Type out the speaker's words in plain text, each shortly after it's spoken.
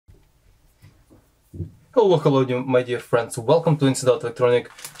Hello, my dear friends. Welcome to Inside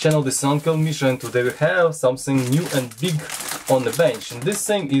Electronic channel. This is Uncle Misha, and today we have something new and big on the bench. And this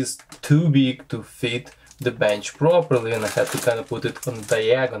thing is too big to fit the bench properly, and I had to kind of put it on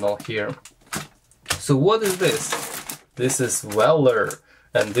diagonal here. So what is this? This is Weller,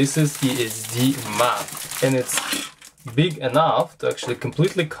 and this is ESD Mat, and it's big enough to actually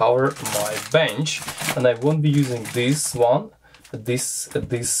completely cover my bench, and I won't be using this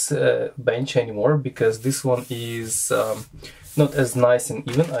bench anymore because this one is not as nice and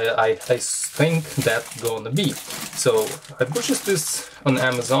even. I think that's gonna be. So I purchased this on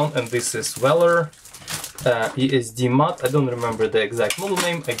Amazon, and this is Weller ESD Mat. I don't remember the exact model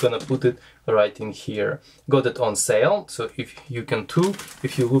name. I'm gonna put it right in here. Got it on sale, so if you can too,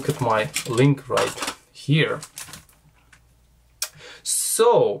 if you look at my link right here.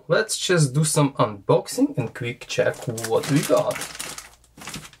 So let's just do some unboxing and quick check what we got.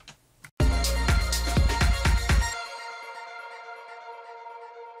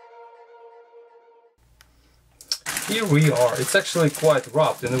 Here we are. It's actually quite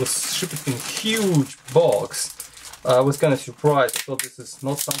wrapped, and it was shipped in a huge box. I was kind of surprised. I thought this is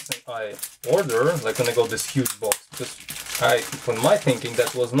not something I ordered, like when I got this huge box, because from my thinking,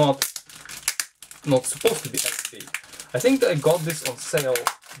 that was not supposed to be as big. I think I got this on sale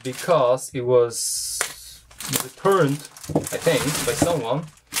because it was returned, I think, by someone,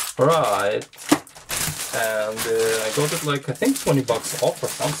 right? And I got it like, I think 20 bucks off or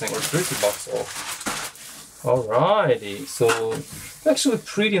something, or 30 bucks off. Alrighty, so it's actually a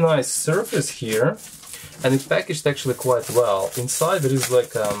pretty nice surface here, and it's packaged actually quite well. Inside there is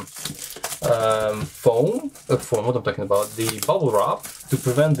like foam, what I'm talking about, the bubble wrap to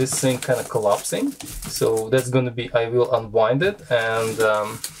prevent this thing kind of collapsing. So that's gonna be, I will unwind it, and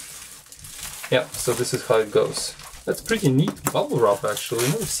yeah, so this is how it goes. That's pretty neat bubble wrap actually.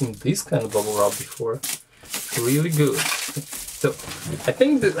 I've never seen this kind of bubble wrap before. Really good. So I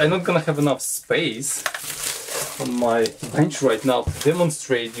think that I'm not gonna have enough space on my bench right now to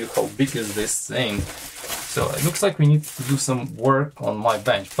demonstrate you how big is this thing. So it looks like we need to do some work on my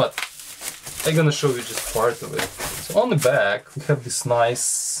bench, but I'm gonna show you just part of it. So on the back we have this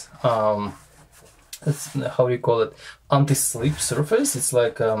nice how do you call it, anti-slip surface. It's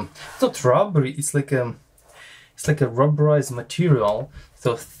like it's not rubbery, it's like a rubberized material.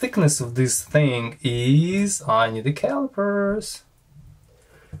 So thickness of this thing is, I need the calipers.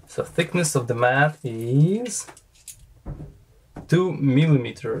 So thickness of the mat is 2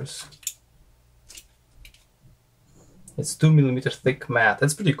 millimeters. It's 2 millimeter thick mat.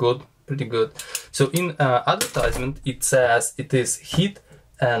 That's pretty good, pretty good. So in advertisement it says it is heat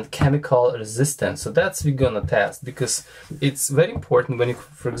and chemical resistant. So that's we're gonna test, because it's very important when you,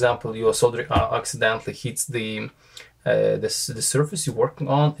 for example, your solder accidentally hits the surface you're working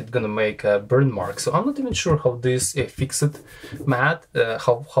on, it's gonna make a burn mark. So I'm not even sure how this fixed mat,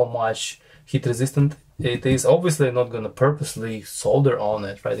 how much heat resistant it is. Obviously I'm not gonna purposely solder on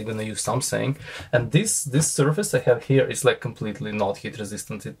it, right? I'm gonna use something. And this surface I have here is like completely not heat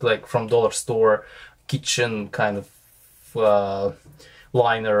resistant. It's like from dollar store kitchen kind of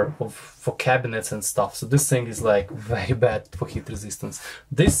liner for cabinets and stuff. So this thing is like very bad for heat resistance.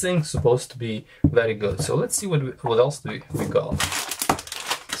 This thing's supposed to be very good. So let's see what else we got.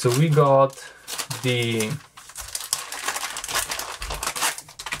 So we got the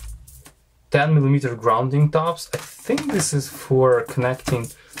 10 millimeter grounding tops. I think this is for connecting,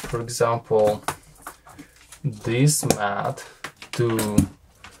 for example, this mat to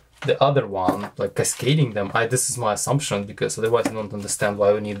the other one, like cascading them. This is my assumption, because otherwise I don't understand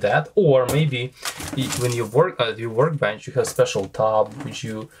why we need that. Or maybe when you work at your workbench, you have special tab which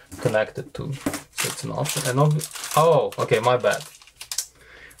you connect it to. So it's an option. And oh, okay, my bad.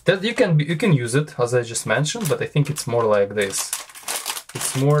 That you can use it as I just mentioned, but I think it's more like this.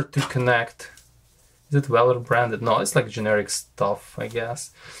 It's more to connect. Is it Weller branded? No, it's like generic stuff, I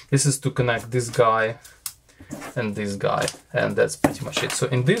guess. This is to connect this guy and this guy, and that's pretty much it. So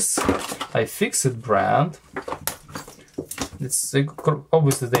in this iFixit brand, it's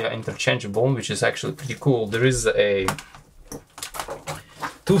obviously they are interchangeable, which is actually pretty cool. There is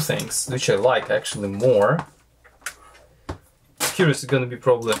two things which I like actually more. Here is going to be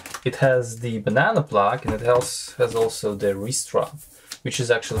probably, it has the banana plug, and it has also the wrist strap, which is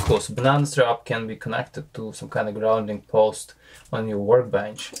actually cool. So banana strap can be connected to some kind of grounding post on your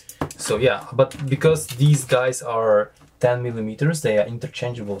workbench. So yeah, but because these guys are 10 millimeters, they are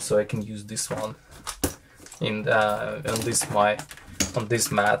interchangeable, so I can use this one in on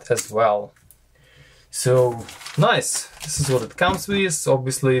this mat as well. So nice. This is what it comes with.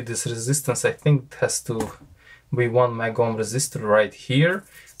 Obviously this resistance, I think, has to be 1 mega ohm resistor right here.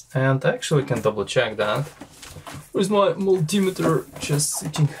 And actually I can double check that. Where's my multimeter? Just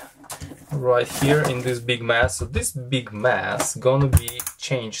sitting right here in this big mass. So this big mass gonna be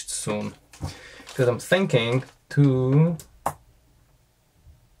changed soon, because I'm thinking to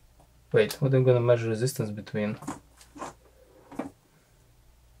wait, what am I gonna measure resistance between?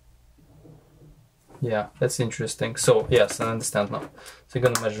 Yeah, that's interesting. So yes, I understand now. So you're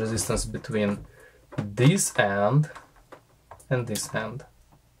gonna measure resistance between this end and this end.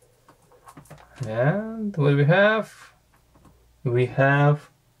 And what do we have? We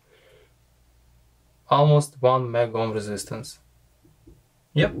have almost 1 mega ohm resistance.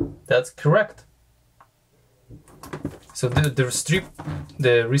 Yep, that's correct. So the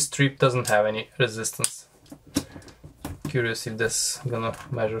restrip doesn't have any resistance. Curious if this gonna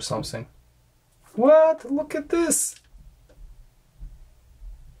measure something. What? Look at this!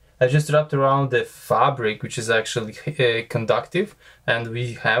 I just wrapped around the fabric, which is actually conductive, and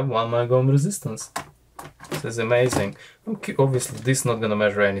we have 1 mega ohm resistance. This is amazing. Okay, obviously this is not gonna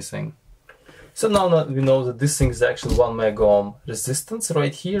measure anything. So now that we know that this thing is actually 1 mega ohm resistance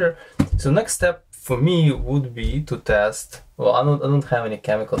right here. So next step for me would be to test, well, I don't have any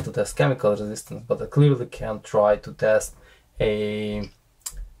chemical to test chemical resistance, but I clearly can try to test a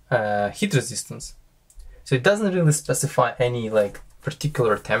heat resistance. So it doesn't really specify any like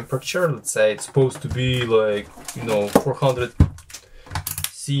particular temperature. Let's say it's supposed to be like, you know, 400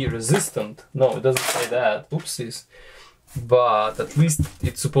 C resistant. No, it doesn't say that. Oopsies. But at least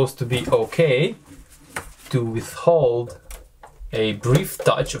it's supposed to be okay to withhold a brief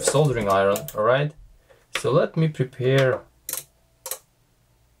touch of soldering iron. All right. So let me prepare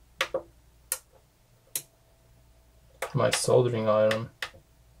my soldering iron.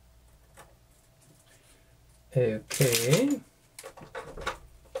 Okay.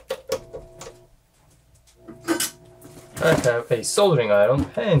 I have a soldering iron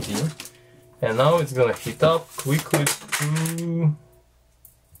handy, and now it's gonna heat up quickly to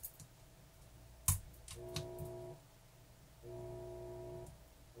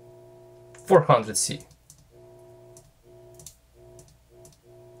 400 C.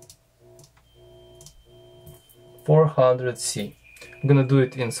 I'm gonna do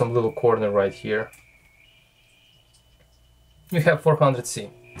it in some little corner right here. We have 400 C.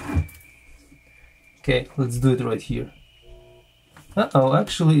 Okay, let's do it right here. Uh-oh,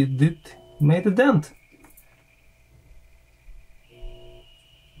 actually it made a dent.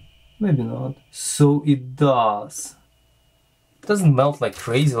 Maybe not. So it does. It doesn't melt like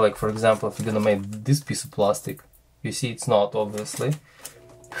crazy, like for example if you're gonna make this piece of plastic. You see it's not, obviously.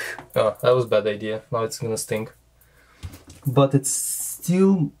 Oh, that was a bad idea. Now it's gonna stink. But it's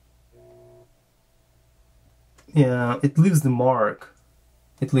still... yeah, it leaves the mark.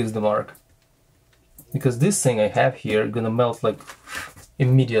 It leaves the mark. Because this thing I have here gonna melt like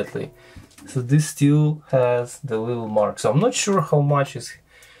immediately. So this still has the little mark. So I'm not sure how much is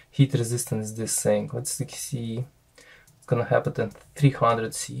heat resistant is this thing. Let's see. It's gonna happen at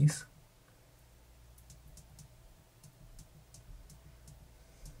 300 C's.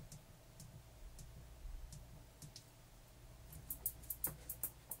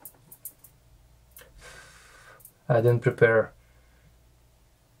 I didn't prepare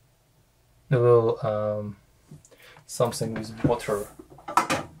a little something with water.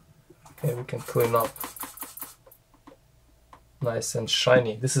 Okay, we can clean up. Nice and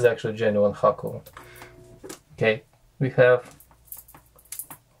shiny. This is actually genuine Haku. Okay, we have...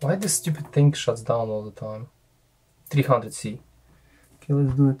 why this stupid thing shuts down all the time? 300 C. Okay,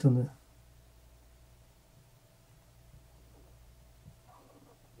 let's do it on the...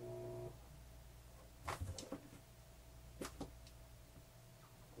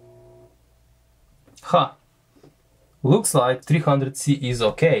 Ha! Looks like 300 C is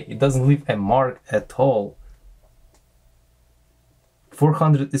okay. It doesn't leave a mark at all.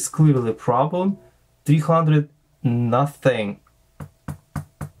 400 is clearly a problem. 300, nothing.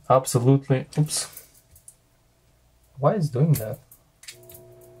 Absolutely. Oops. Why is it doing that?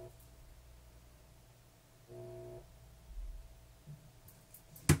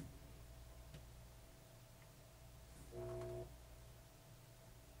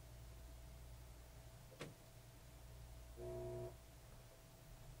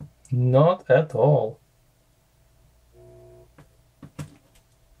 Not at all.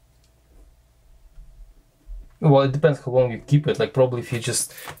 Well, it depends how long you keep it. Like probably if you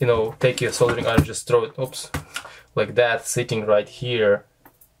just, you know, take your soldering iron, just throw it, oops, like that, sitting right here.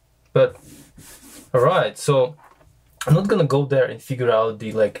 But, alright, so I'm not gonna go there and figure out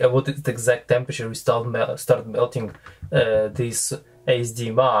the, like, what is the exact temperature we start melting this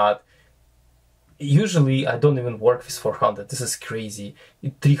ESD mat. usually I don't even work with 400. This is crazy.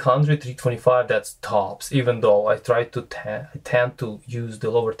 300, 325, that's tops, even though I try to I tend to use the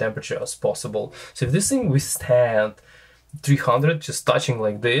lower temperature as possible. So if this thing withstand 300 just touching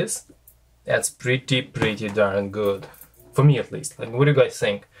like this, that's pretty darn good. For me at least. Like, what do you guys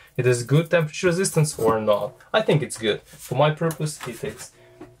think? It is good temperature resistance or not? I think it's good. For my purpose, it is.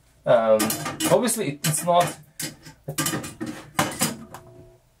 Obviously, it's not.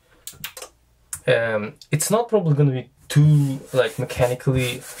 It's not probably going to be too like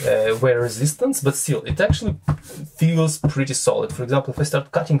mechanically wear resistance, but still, it actually feels pretty solid. For example, if I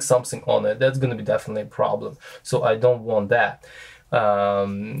start cutting something on it, that's going to be definitely a problem. So I don't want that.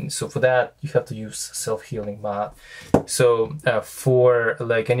 So for that, you have to use self-healing mat. So for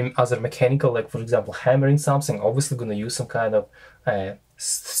like any other mechanical, like for example, hammering something, obviously going to use some kind of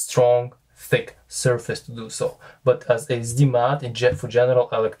strong, thick surface to do so. But as ESD mat for general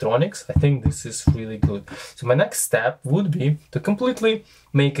electronics, I think this is really good. So my next step would be to completely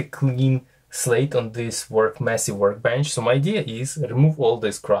make a clean slate on this messy workbench. So my idea is remove all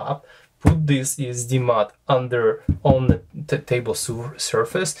this crap, put this ESD mat on the table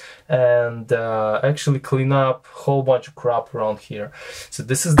surface, and actually clean up a whole bunch of crap around here. So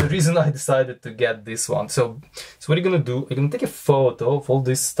this is the reason I decided to get this one. So what you're gonna do, you're gonna take a photo of all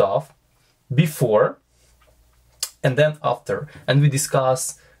this stuff before and then after, and we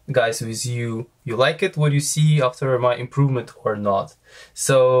discuss, guys, with you like it, what you see after my improvement or not.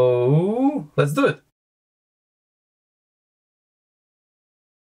 So let's do it.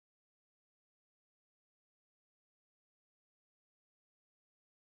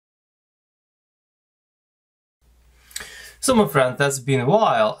 So my friend, that's been a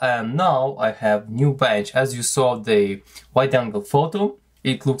while, and now I have new bench. As you saw the wide angle photo,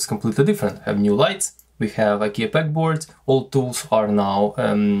 it looks completely different. I have new lights, we have IKEA pegboards, all tools are now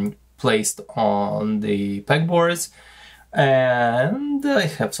placed on the pegboards, and I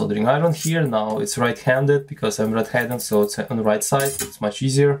have soldering iron here. Now it's right-handed because I'm right-handed, so it's on the right side, it's much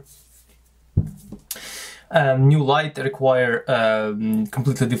easier. New light require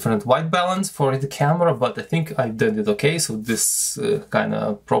completely different white balance for the camera, but I think I did it okay. So this kind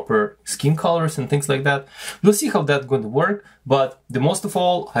of proper skin colors and things like that. We'll see how that's going to work, but the most of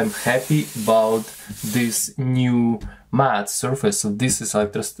all, I'm happy about this new mat surface. So this is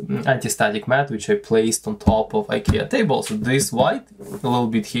anti-static mat, which I placed on top of IKEA table. So this white, a little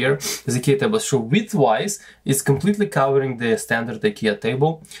bit here, is IKEA table. So width-wise, it's completely covering the standard IKEA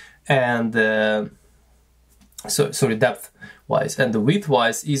table, and sorry, depth-wise, and the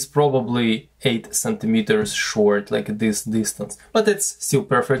width-wise is probably 8 centimeters short, like this distance, but it's still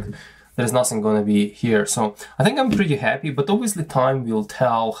perfect. There's nothing gonna be here, so I think I'm pretty happy, but obviously time will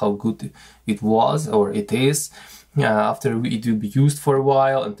tell how good it was or it is after it will be used for a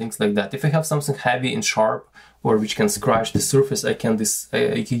while and things like that. If I have something heavy and sharp or which can scratch the surface, I can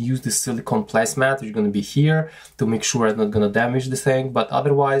use this silicone placemat, which is gonna be here to make sure I'm not gonna damage the thing, but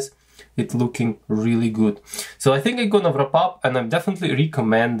otherwise it's looking really good. So I think I'm gonna wrap up, and I'm definitely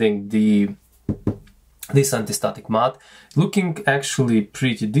recommending this anti-static mat. Looking actually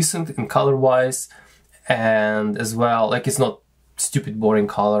pretty decent in color wise, and as well, like, it's not stupid boring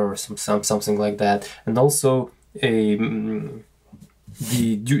color or something like that, and also it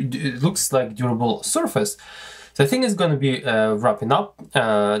looks like durable surface. So I think it's gonna be wrapping up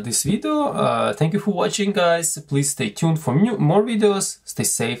this video. Thank you for watching, guys. Please stay tuned for more videos. Stay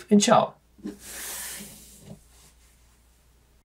safe and ciao.